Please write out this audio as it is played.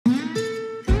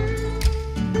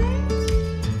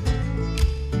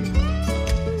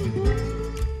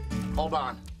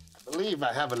believe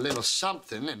I have a little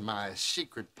something in my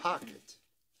secret pocket.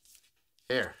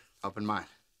 Here, open mine.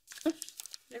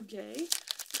 Okay.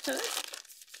 Did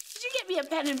you get me a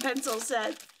pen and pencil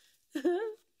set?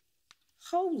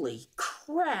 Holy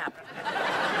crap.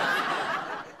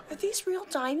 Are these real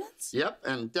diamonds? Yep,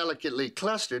 and delicately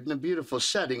clustered in a beautiful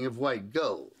setting of white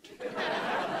gold.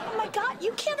 Oh my God,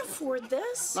 you can't afford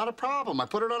this. Not a problem. I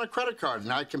put it on a credit card,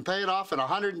 and I can pay it off in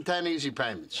 110 easy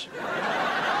payments.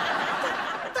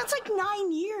 That's like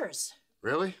 9 years.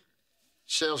 Really?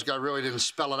 Sales guy really didn't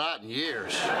spell it out in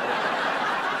years.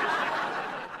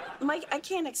 Mike, I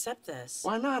can't accept this.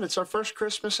 Why not? It's our first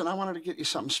Christmas, and I wanted to get you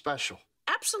something special.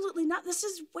 Absolutely not. This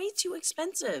is way too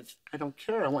expensive. I don't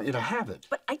care. I want you to have it.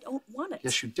 But I don't want it.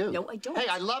 Yes, you do. No, I don't. Hey,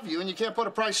 I love you, and you can't put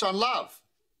a price on love.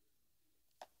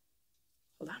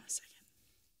 Hold on a second.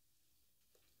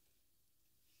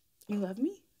 You love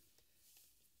me?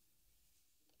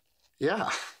 Yeah.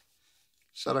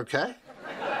 Is that okay?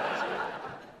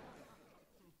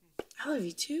 I love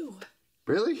you too.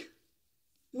 Really?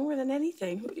 More than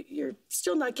anything. You're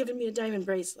still not giving me a diamond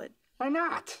bracelet. Why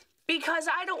not? Because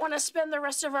I don't want to spend the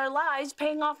rest of our lives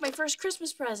paying off my first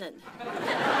Christmas present.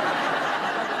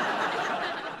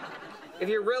 If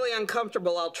you're really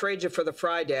uncomfortable, I'll trade you for the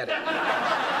Fry Daddy.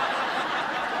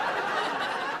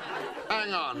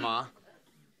 Hang on, Ma.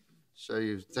 So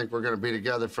you think we're going to be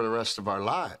together for the rest of our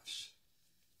lives?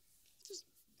 Just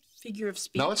figure of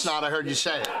speech. No, it's not. I heard you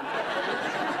say it.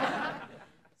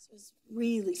 This was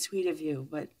really sweet of you,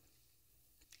 but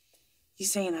you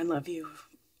saying I love you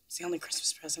is the only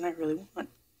Christmas present I really want.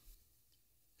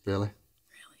 Really?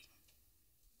 Really.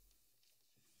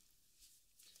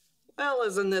 Well,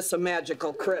 isn't this a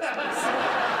magical Christmas?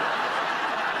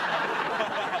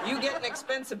 You get an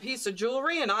expensive piece of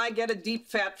jewelry, and I get a deep,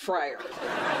 fat fryer.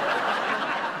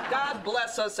 God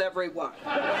bless us, everyone.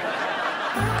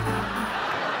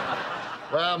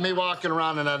 Well, me walking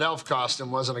around in that elf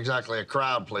costume wasn't exactly a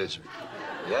crowd pleaser.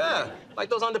 Yeah, like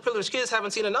those underprivileged kids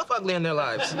haven't seen enough ugly in their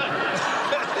lives.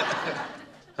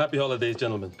 Happy holidays,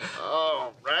 gentlemen.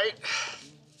 Oh, right.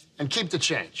 And keep the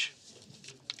change.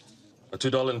 A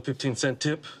 $2.15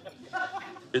 tip.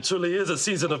 It truly is a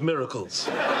season of miracles.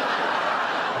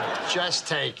 Just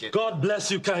take it. God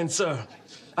bless you, kind sir.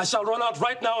 I shall run out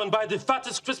right now and buy the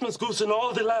fattest Christmas goose in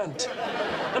all the land.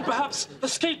 And perhaps a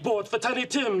skateboard for Tiny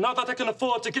Tim, now that I can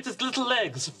afford to get his little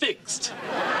legs fixed.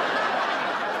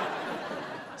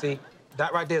 See,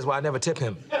 that right there is why I never tip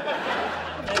him. Hey,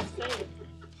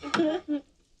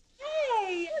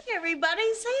 look,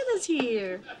 everybody. Santa's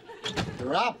here.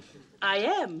 You're up. I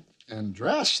am. And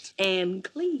dressed. And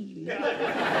clean.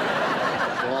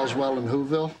 All's well in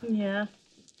Whoville? Yeah.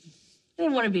 I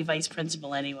didn't want to be vice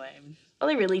principal anyway. All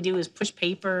they really do is push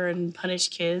paper and punish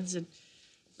kids, and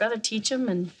rather teach them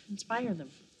and inspire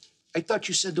them. I thought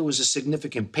you said there was a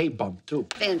significant pay bump, too.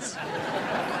 Vince,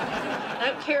 I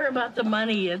don't care about the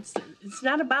money. It's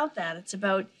not about that. It's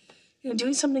about,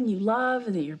 doing something you love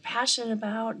and that you're passionate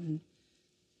about, and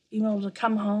being able to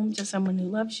come home to someone who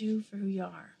loves you for who you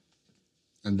are.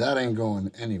 And that ain't going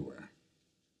anywhere.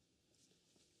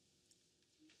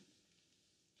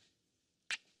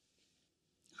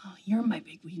 Oh, you're my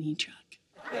big weenie truck.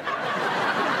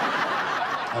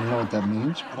 I don't know what that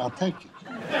means, but I'll take it.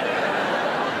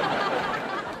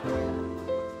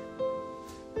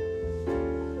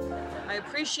 I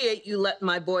appreciate you letting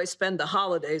my boy spend the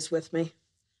holidays with me.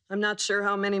 I'm not sure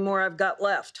how many more I've got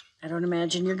left. I don't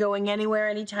imagine you're going anywhere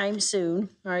anytime soon,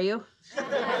 are you?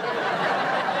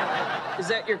 Is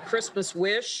that your Christmas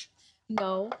wish?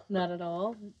 No, not at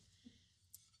all.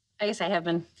 I guess I have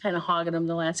been kind of hogging them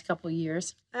the last couple of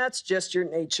years. That's just your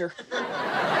nature.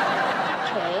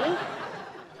 Okay.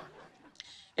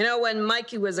 You know, when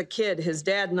Mikey was a kid, his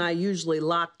dad and I usually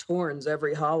locked horns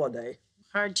every holiday.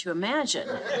 Hard to imagine.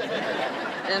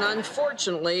 And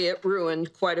unfortunately, it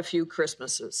ruined quite a few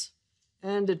Christmases.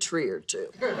 And a tree or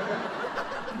two. It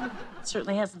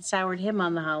certainly hasn't soured him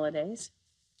on the holidays.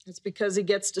 It's because he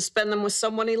gets to spend them with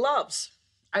someone he loves.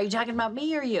 Are you talking about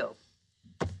me or you?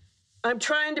 I'm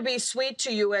trying to be sweet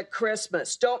to you at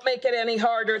Christmas. Don't make it any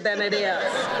harder than it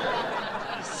is.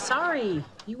 Sorry,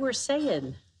 you were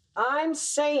saying. I'm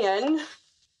saying,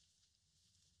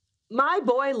 my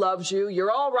boy loves you.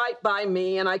 You're all right by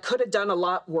me, and I could have done a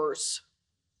lot worse.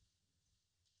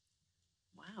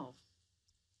 Wow.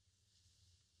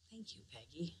 Thank you,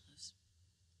 Peggy.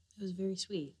 It was very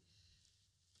sweet.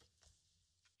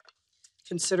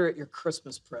 Consider it your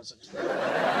Christmas present.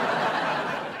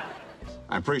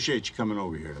 I appreciate you coming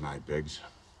over here tonight, Biggs.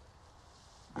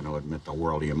 I know it meant the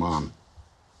world to your mom.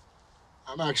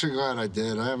 I'm actually glad I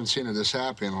did. I haven't seen her this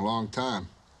happy in a long time.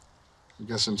 I'm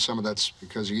guessing some of that's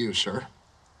because of you, sir.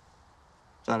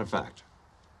 Is that a fact?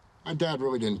 My dad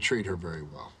really didn't treat her very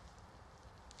well.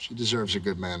 She deserves a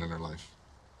good man in her life.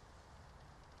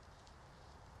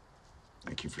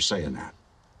 Thank you for saying that.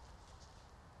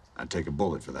 I'd take a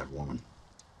bullet for that woman.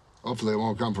 Hopefully it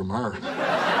won't come from her.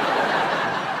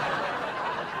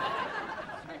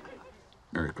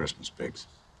 Merry Christmas, Biggs.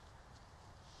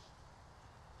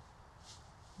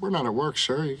 We're not at work,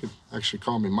 sir. You can actually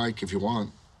call me Mike if you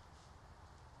want.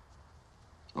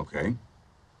 Okay.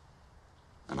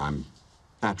 And I'm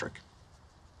Patrick.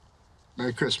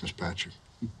 Merry Christmas, Patrick.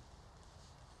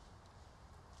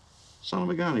 Son of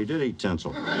a gun, he did eat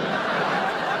tinsel. It's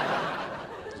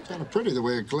kind of pretty the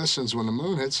way it glistens when the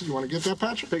moon hits it. You want to get that,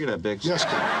 Patrick? Pick it up, Biggs. Yes,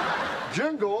 Captain.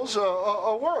 Jingle's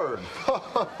a word. Ho,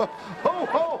 ho,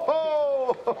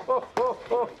 ho!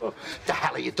 The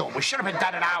hell are you doing? We should have been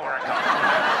done an hour ago.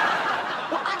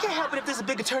 Well, I can't help it if there's a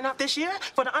bigger turnout this year.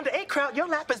 For the under 8 crowd, your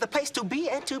lap is the place to be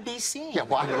and to be seen. Yeah,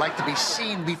 well, I'd like to be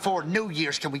seen before New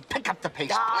Year's. Can we pick up the pace,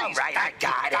 please? All right, I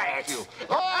got Thank it. you.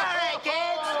 All right,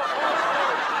 kids.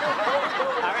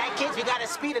 All right, kids, we got to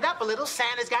speed it up a little.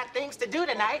 Santa's got things to do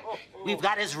tonight. We've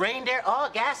got his reindeer all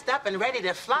gassed up and ready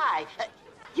to fly.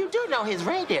 You do know his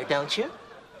reindeer, don't you?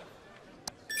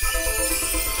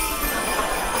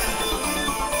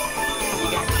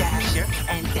 You got Dasher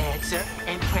and Dancer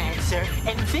and Prancer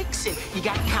and Vixen. You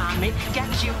got Comet, you got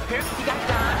Jupiter, you got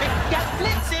Diamond, you got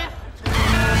Blitzen.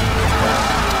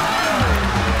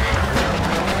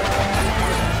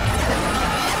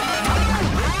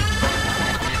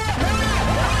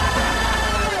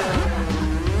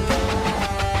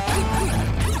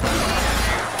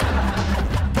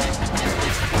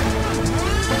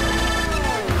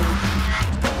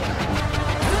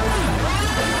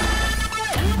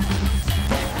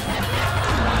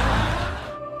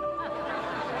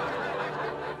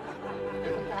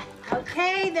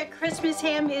 Okay, the Christmas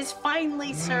ham is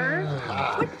finally served.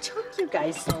 What took you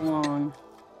guys so long?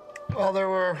 Well, there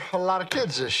were a lot of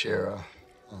kids this year.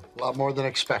 A lot more than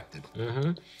expected.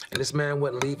 And this man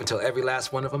wouldn't leave until every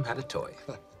last one of them had a toy.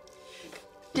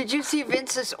 Did you see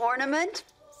Vince's ornament?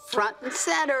 Front and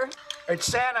center. It's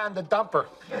Santa on the dumper.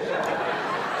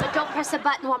 But don't press a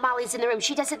button while Molly's in the room.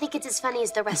 She doesn't think it's as funny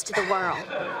as the rest of the world.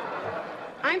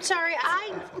 I'm sorry,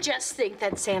 I just think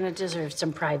that Santa deserves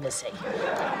some privacy.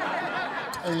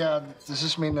 Hey, does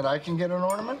this mean that I can get an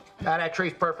ornament? Now, that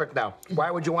tree's perfect now.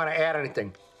 Why would you want to add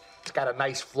anything? It's got a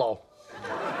nice flow.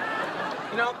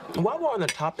 You know, while we're on the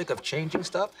topic of changing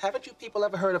stuff, haven't you people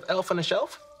ever heard of Elf on the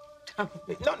Shelf? No,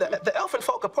 the elfin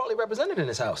folk are poorly represented in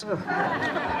this house.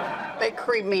 They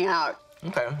creep me out.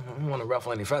 Okay, I don't want to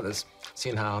ruffle any feathers,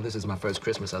 seeing how this is my first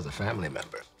Christmas as a family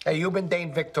member. Hey, you've been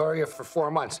dating Victoria for 4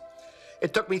 months.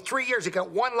 It took me 3 years to get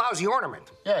one lousy ornament.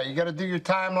 Yeah, you gotta do your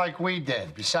time like we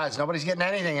did. Besides, nobody's getting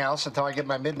anything else until I get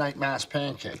my midnight mass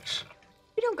pancakes.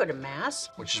 We don't go to mass.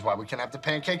 Which is why we can have the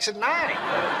pancakes at 9.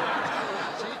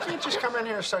 So you can't just come in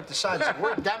here and start deciding.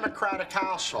 We're a democratic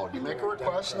household. You make a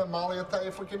request, and then Molly will tell you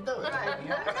if we can do it.